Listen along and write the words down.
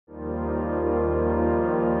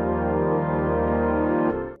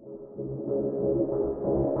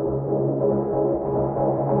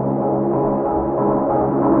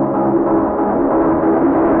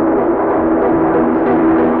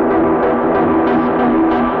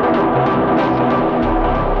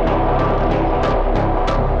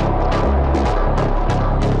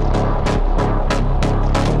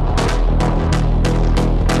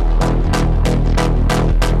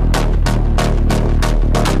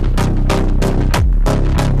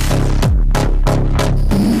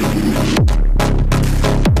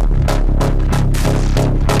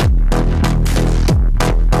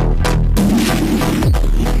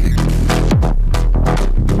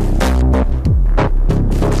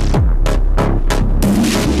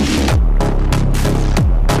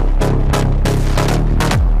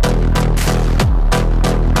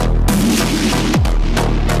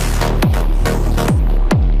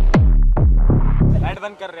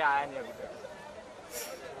अरे आया नहीं अभी तक।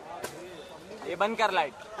 ये बंद कर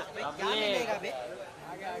लाइट। क्या मिलेगा बे?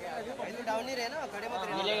 तो डाउन ही रहे ना, खड़े मत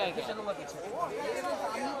रहे। मिलेगा क्या?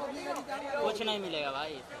 कुछ नहीं मिलेगा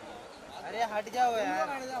भाई। अरे हट जाओ यार,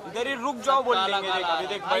 इधर ही रुक जाओ बोल देंगे। अभी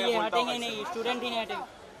देख भाई ये हटेंगे नहीं, स्टूडेंट ही नहीं हटेंगे,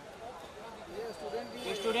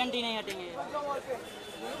 स्टूडेंट ही नहीं हटेंगे।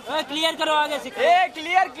 क्लियर करो आगे से। क्लियर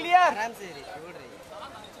क्लियर आराम से रे, छोड़ रही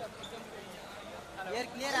क्लियर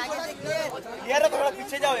क्लियर आगे से क्लियर क्लियर। थोड़ा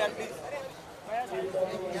पीछे जाओ यार प्लीज।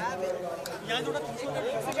 यहाँ थोड़ा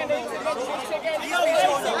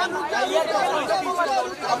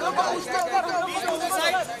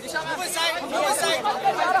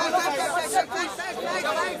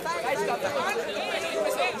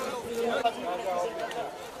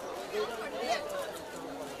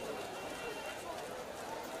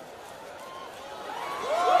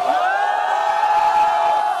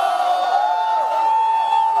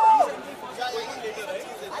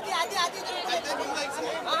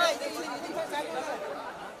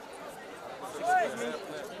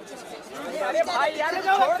अरे भाई यार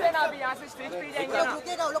छोड़ देना, अभी यहाँ से स्टेज पे जाएंगे ना।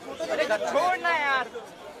 रुकेगा वो लोग, फोटो छोड़ना यार।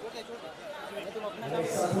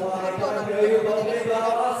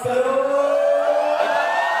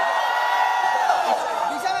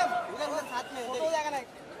 दिशा मैम उधर साथ में फोटो हो जाएगा ना।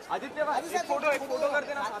 आदित्य भाई एक फोटो कर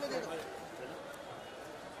देना साथ में।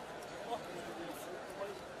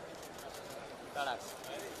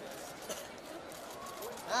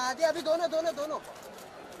 हाँ आदि, अभी दोनों दोनों दोनों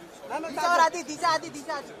दिशा और आदि, दिशा आदि,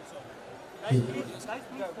 दिशा आदि।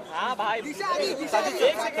 हाँ भाई दिशा आदि, दिशा आदि।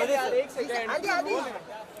 एक सेकंड यार, एक सेकंड। आदि आदि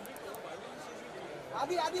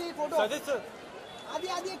आदि आदि एक फोटो। आदि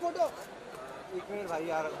आदि एक फोटो। एक मिनट भाई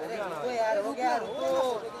यार, हो गया ना यार, हो गया यार, रुको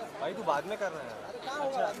भाई, तू बाद में कर रहा है। कहाँ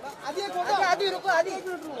होगा? आदि एक फोटो। आदि रुको, आदि एक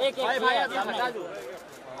मिनट रुको। भाई भाई अभी हटा दो।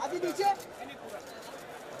 आदि नीचे।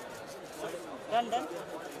 Done done.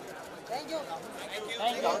 Thank you.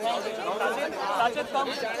 Sajid कम।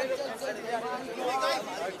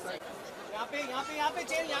 यहाँ पे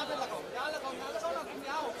चेयर यहाँ पे लगाओ, यहाँ लगाओ ना, तुम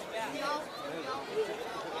यहाँ आओ।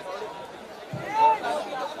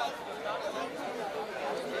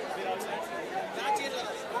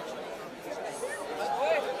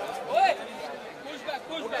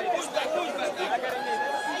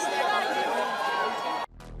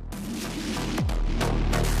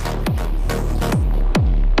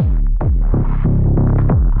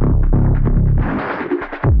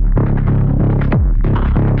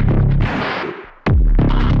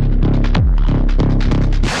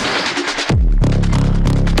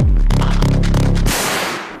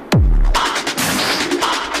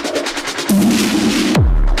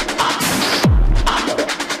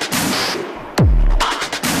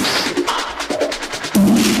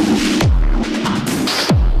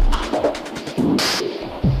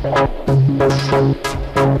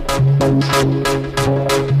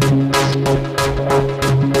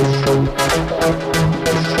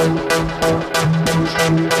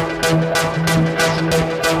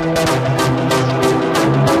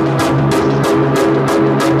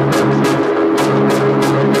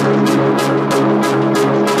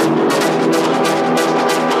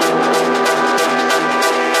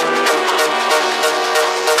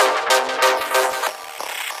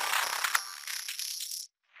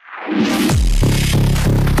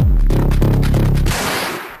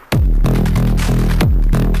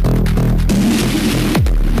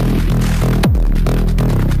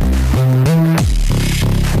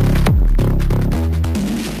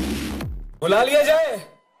 बुला लिया जाए।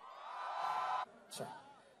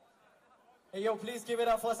 Hey yo, please give it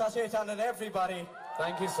up for Sachet and everybody.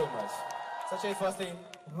 Thank you so much. Sachet, firstly,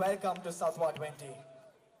 welcome to Southward 20.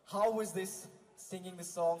 How is this singing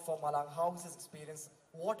this song for Malang? How is this experience?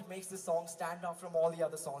 What makes this song stand out from all the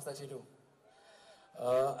other songs that you do?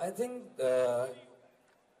 I think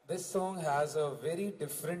this song has a very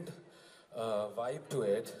different vibe to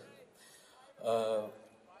it.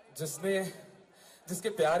 जिसके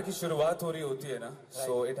प्यार की शुरुआत हो रही होती है ना,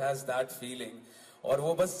 so it has that feeling. और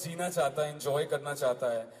वो बस जीना चाहता है, enjoy करना चाहता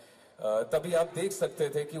है. तभी आप देख सकते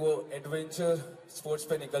थे कि वो adventure sports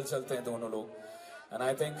पे निकल चलते हैं दोनों लोग. And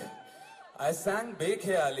I think I sang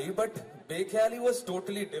Bekhayali, but Bekhayali was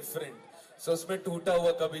totally different. So उसमें टूटा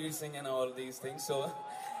हुआ Kabir Singh and all these things. So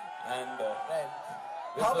and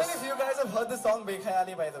how many of you guys have heard the song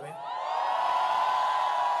Bekhayali, by the way?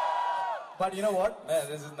 But you know what? Man,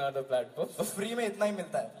 this is not a platform. Free में इतना ही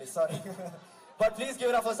मिलता है. Please, sorry. But please give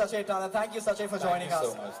it up for Sachet Tana. Thank you, Sachet, for joining us.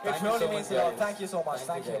 So much. It really means a lot. Thank you so much.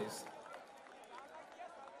 Thank you. Guys.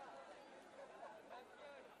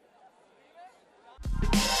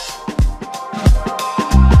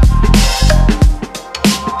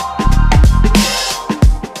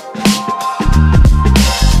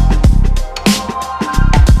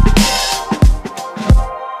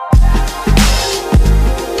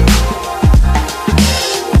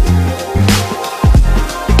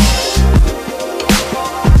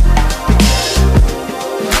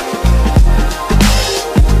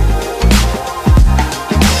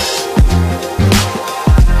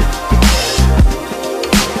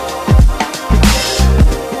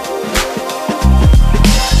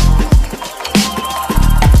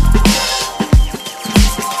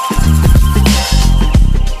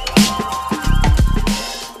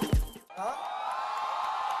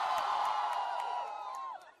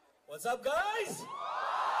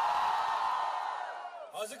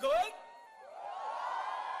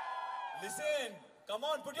 Listen, come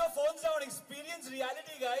on, put your phones down. Experience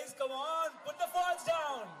reality, guys. Come on, put the phones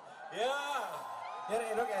down. Yeah. यार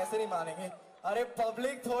ये लोग ऐसे नहीं मानेंगे. अरे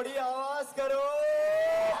public थोड़ी आवाज करो.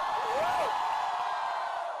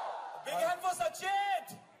 Big hand for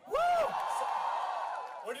Sachet. Woo!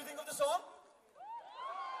 What do you think of the song?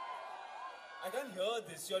 I can't hear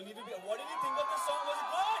this. You all need to be. What did you think of the song? Was it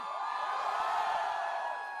good?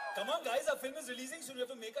 Come on, guys. Our film is releasing soon. You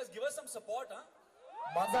have to give us some support, huh?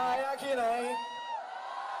 मजा आया कि नहीं?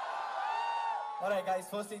 Alright guys,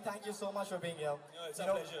 firstly thank you so much for being here. Yeah, it's a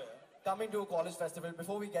pleasure. Coming to a college festival,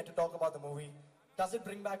 before we get to talk about the movie, does it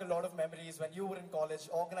bring back a lot of memories when you were in college,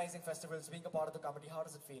 organizing festivals, being a part of the committee? How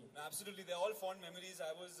does it feel? Absolutely, they're all fond memories.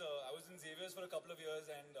 I was in Xavier's for a couple of years,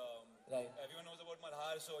 and Right. everyone knows about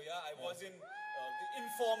Malhar. So yeah, I was in the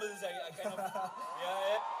informals. I kind of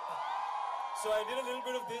yeah. So I did a little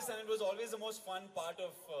bit of this, and it was always the most fun part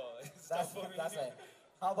of stuff for me. That's right.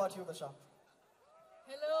 How about you, Disha?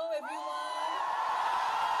 Hello everyone.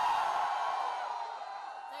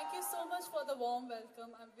 Thank you so much for the warm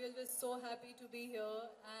welcome. We're just so happy to be here,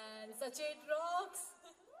 and Sachet rocks.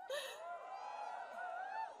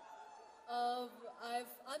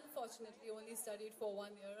 I've unfortunately only studied for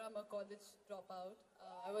 1 year. I'm a college dropout.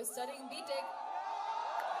 I was studying BTech.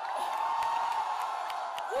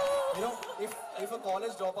 You know, if a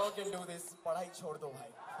college dropout can do this, padhai chhod do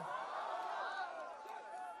bhai.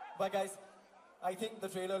 But guys, I think the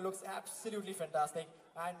trailer looks absolutely fantastic,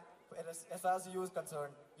 and as far as you is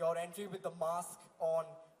concerned, your entry with the mask on,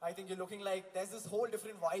 I think you're looking like there's this whole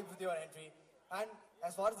different vibe with your entry. And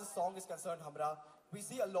as far as the song is concerned, Hamra, we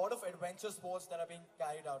see a lot of adventure sports that are being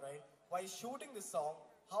carried out, right? While shooting this song,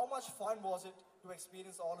 how much fun was it to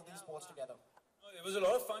experience all of these sports together? It was a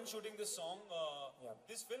lot of fun shooting this song. Yeah.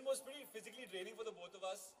 This film was pretty physically draining for the both of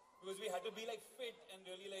us because we had to be like fit and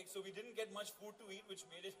really like, so we didn't get much food to eat, which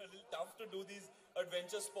made it a little tough to do these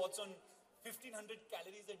adventure sports on 1,500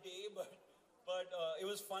 calories a day, but it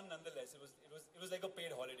was fun nonetheless. It was like a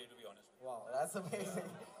paid holiday, to be honest. Wow, that's amazing.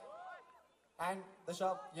 And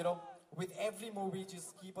Disha, you know, with every movie,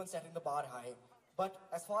 just keep on setting the bar high. But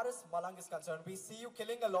as far as Malang is concerned, we see you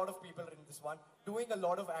killing a lot of people in this one, doing a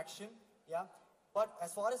lot of action, yeah. But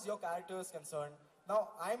as far as your character is concerned, now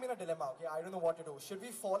I'm in a dilemma, okay? I don't know what to do. Should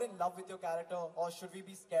we fall in love with your character, or should we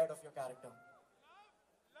be scared of your character?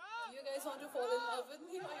 You guys want to fall in love with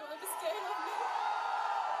me, or you want to be scared of me?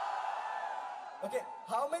 Okay,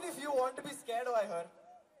 how many of you want to be scared of her?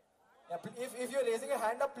 Yeah, if you're raising your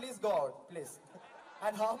hand up, please go out, please.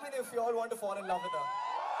 And how many of you all want to fall in love with her?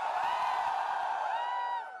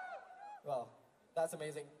 Wow, that's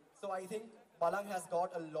amazing. So I think Malang has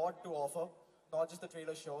got a lot to offer, not just the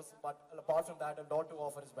trailer shows, but apart from that, a lot to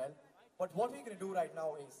offer as well. But what we're going to do right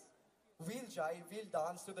now is, we'll jive, we'll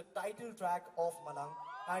dance to the title track of Malang,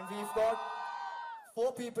 and we've got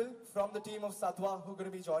 4 people from the team of Satwa who are going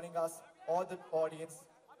to be joining us, or the audience.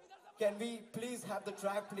 Can we please have the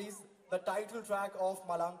track, please? The title track of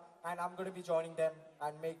Malang, and I'm going to be joining them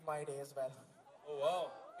and make my day as well. Oh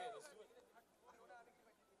wow. Okay, let's do it.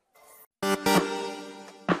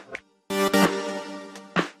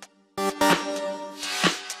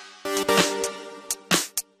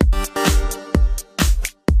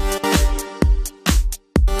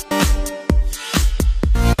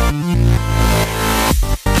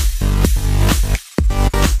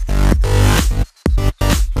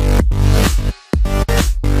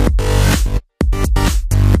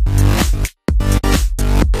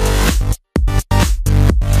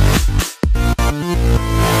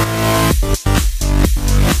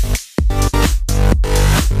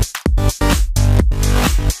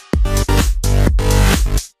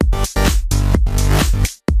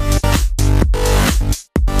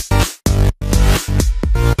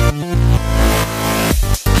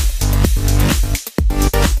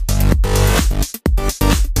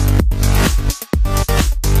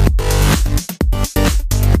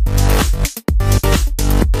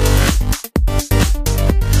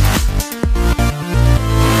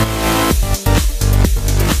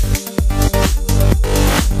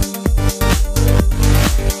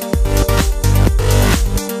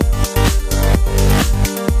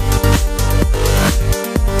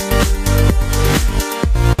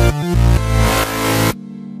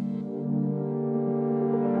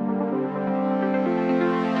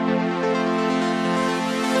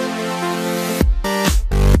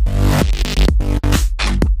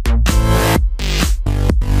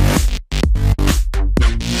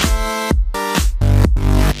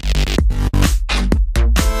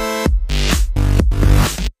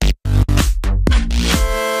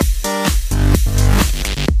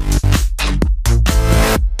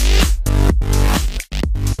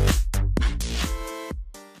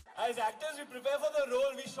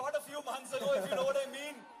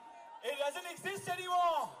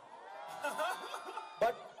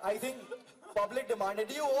 public demanded.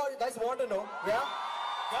 Do you all guys want to know? Yeah?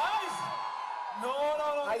 Guys! No.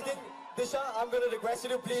 I think, Disha, I'm going to request you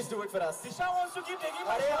to please do it for us. Disha wants to keep taking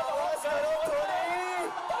my Arey, shirt awaaz off. karo,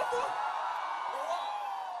 Tony!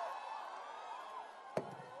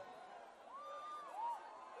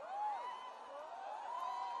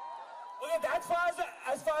 Okay, that's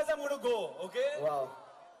as far as I'm going to go, okay? Wow.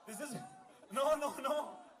 This is... No. I don't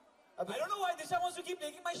know why Disha wants to keep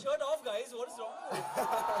taking my shirt off, guys. What is wrong with it?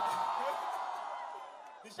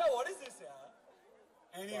 Disha, what is this,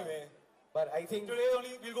 yeah? Anyway. But I think...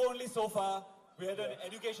 Today we'll go only so far. We're at an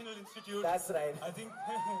educational institute. That's right. I think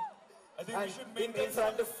we And should in maintain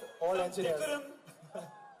front of all some engineers. decorum.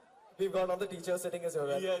 We've got all the teachers sitting as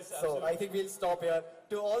well. Yes, So absolutely. I think we'll stop here.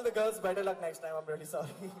 To all the girls, better luck next time. I'm really sorry.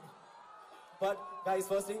 But guys,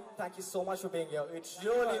 firstly, thank you so much for being here. It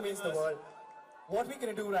really means the world. What we're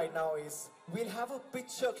going to do right now is, we'll have a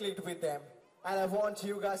picture clicked with them. And I want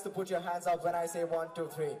you guys to put your hands up when I say 1, 2,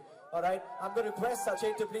 3. Alright? I'm going to request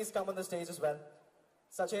Sachet to please come on the stage as well.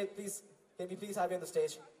 Sachet, please, can we please have you on the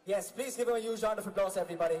stage? Yes, please give him a huge round of applause,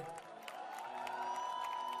 everybody.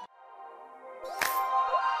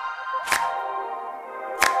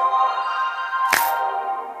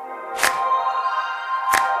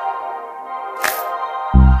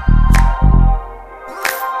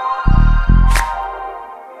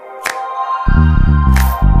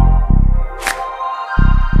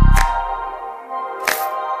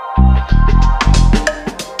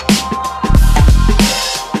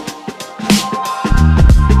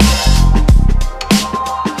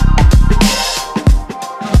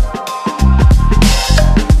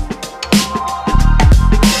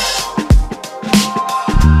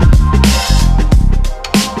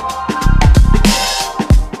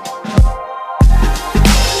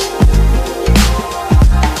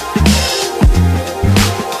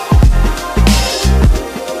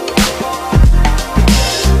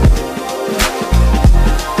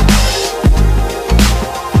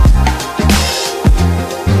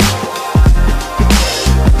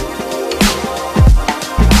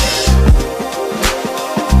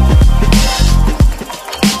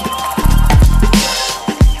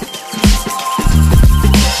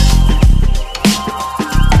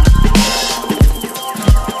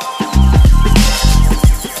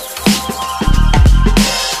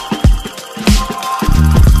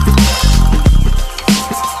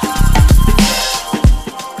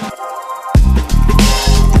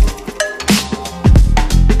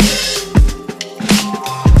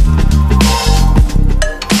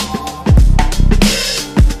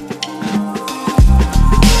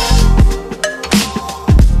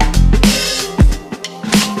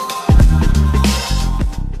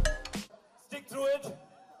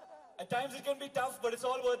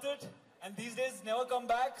 And these days never come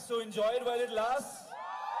back, so enjoy it while it lasts.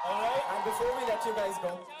 Alright? And before we let you guys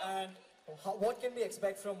go, And what can we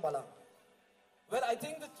expect from Malang? well, I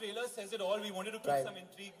think the trailer says it all. We wanted to keep Right. some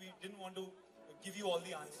intrigue. We didn't want to give you all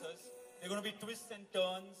the answers. There are going to be twists and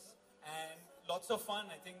turns and lots of fun.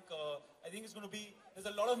 I think it's going to be, there's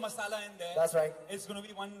a lot of masala in there. That's right. It's going to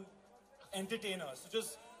be one entertainer. So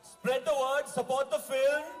just spread the word, support the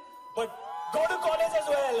film, but go to college as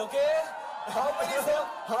well, okay?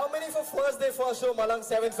 How many for first day first show Malang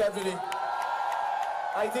 7th February?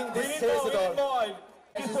 I think We this need says more, it we all. need more.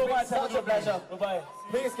 Thank you so much. Such a pleasure. Bye-bye.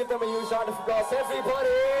 Please give them a huge round of applause, everybody!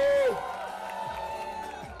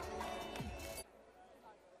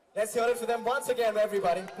 Let's hear it for them once again,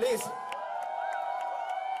 everybody, please.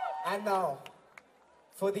 And now,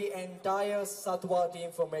 for the entire Satwa team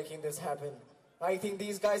for making this happen. I think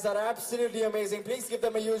these guys are absolutely amazing. Please give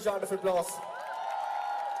them a huge round of applause.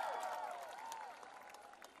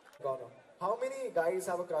 How many guys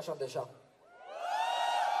have a crush on Disha?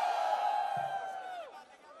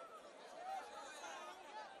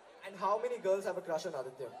 And how many girls have a crush on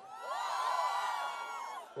Aditya?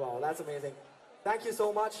 Wow, that's amazing. Thank you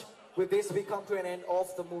so much. With this, we come to an end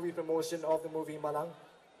of the movie promotion of the movie Malang.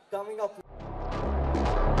 Coming up...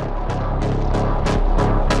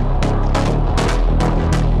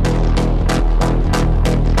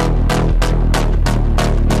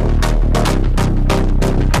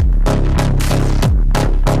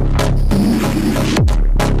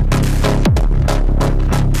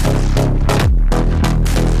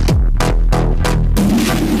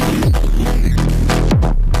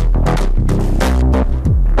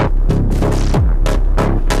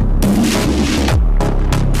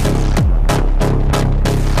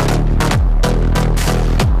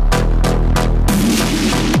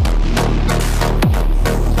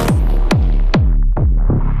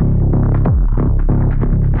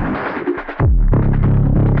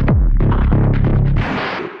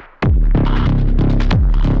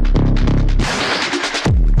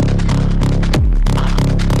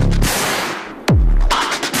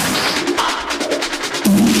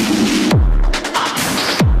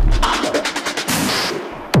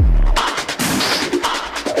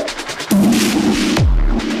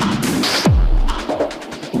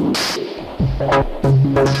 For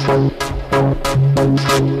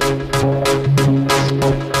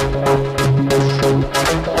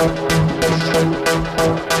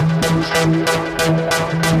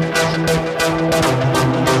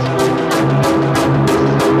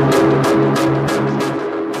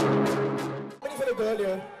the girl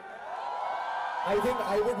here, I think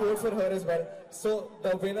I would vote for her as well. So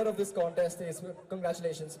the winner of this contest is,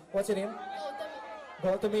 congratulations. What's your name?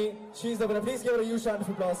 Gautami. She's the winner. Please give her a huge round of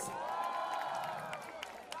applause.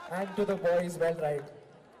 And to the boys, well right.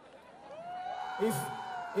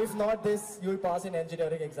 If not this, you'll pass in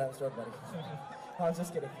engineering exams, don't worry. I'm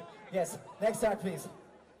just kidding. Yes, next act please.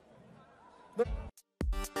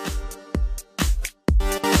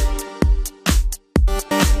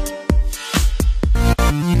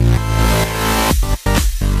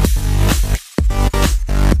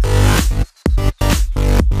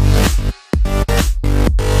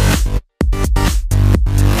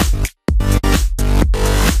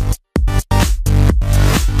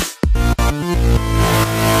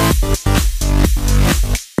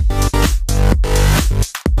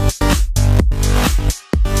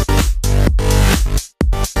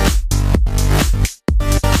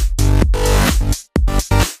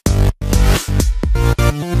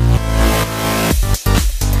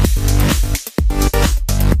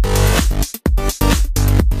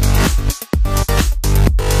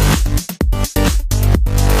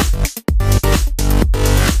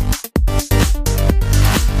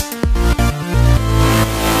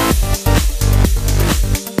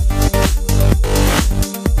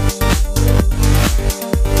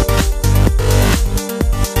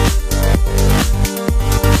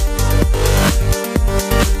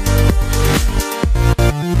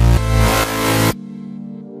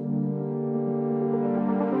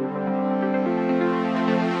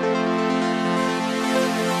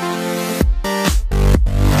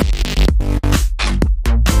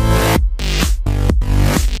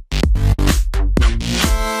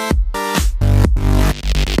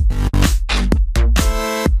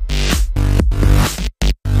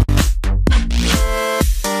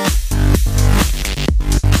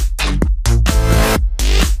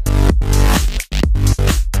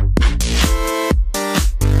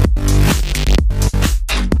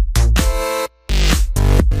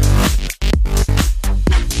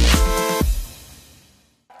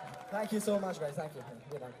 Thank you so much, guys. Thank you.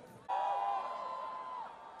 Good night.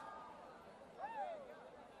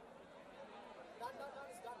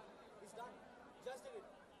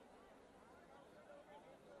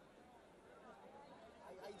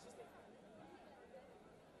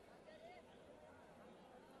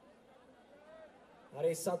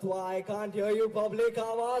 अरे सतवा, I can't hear you. Public,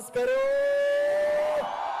 आवाज करो.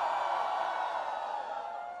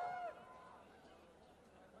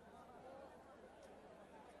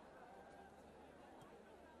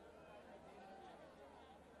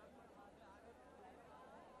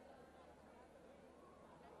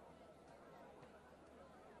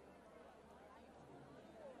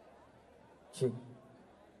 Chick.